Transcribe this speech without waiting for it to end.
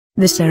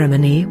The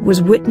ceremony was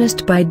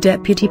witnessed by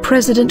Deputy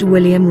President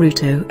William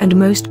Ruto and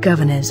most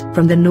governors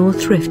from the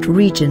North Rift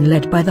region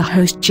led by the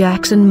host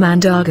Jackson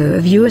Mandago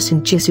of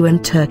Uasin Gishu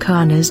and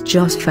Turkana's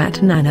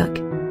Josephat Nanak.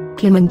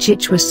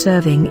 Kimengich was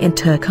serving in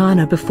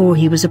Turkana before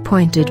he was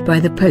appointed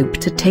by the Pope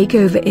to take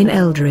over in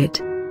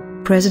Eldoret.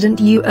 President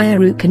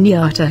Uhuru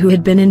Kenyatta, who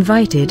had been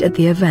invited at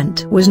the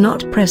event, was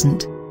not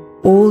present.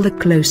 All the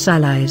close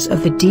allies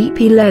of the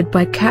DP led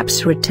by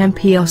Kapsra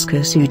Tempi Oscar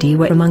Sudi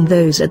were among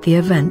those at the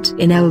event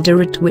in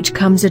Eldoret, which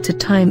comes at a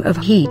time of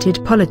heated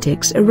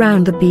politics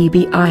around the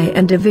BBI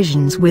and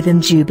divisions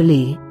within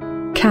Jubilee.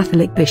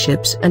 Catholic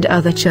bishops and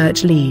other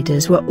church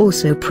leaders were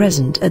also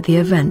present at the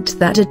event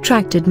that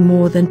attracted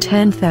more than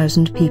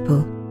 10,000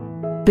 people.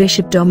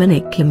 Bishop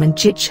Dominic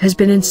Kimengich has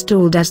been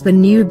installed as the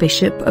new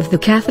bishop of the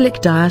Catholic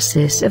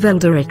Diocese of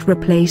Eldoret,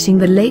 replacing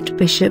the late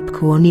Bishop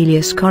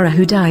Cornelius Corra,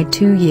 who died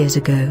 2 years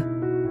ago.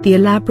 The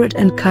elaborate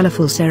and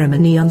colourful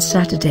ceremony on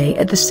Saturday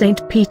at the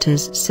St.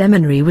 Peter's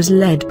Seminary was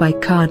led by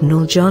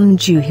Cardinal John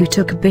Jew, who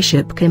took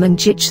Bishop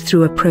Kimengich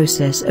through a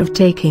process of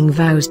taking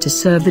vows to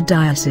serve the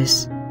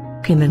diocese.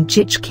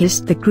 Kimengich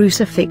kissed the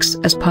crucifix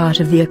as part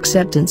of the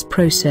acceptance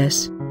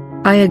process.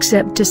 "I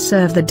accept to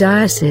serve the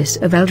Diocese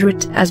of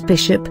Eldoret as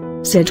bishop,"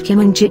 said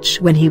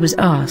Kimengich when he was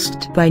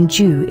asked by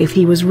Jew if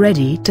he was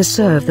ready to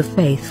serve the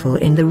faithful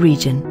in the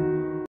region.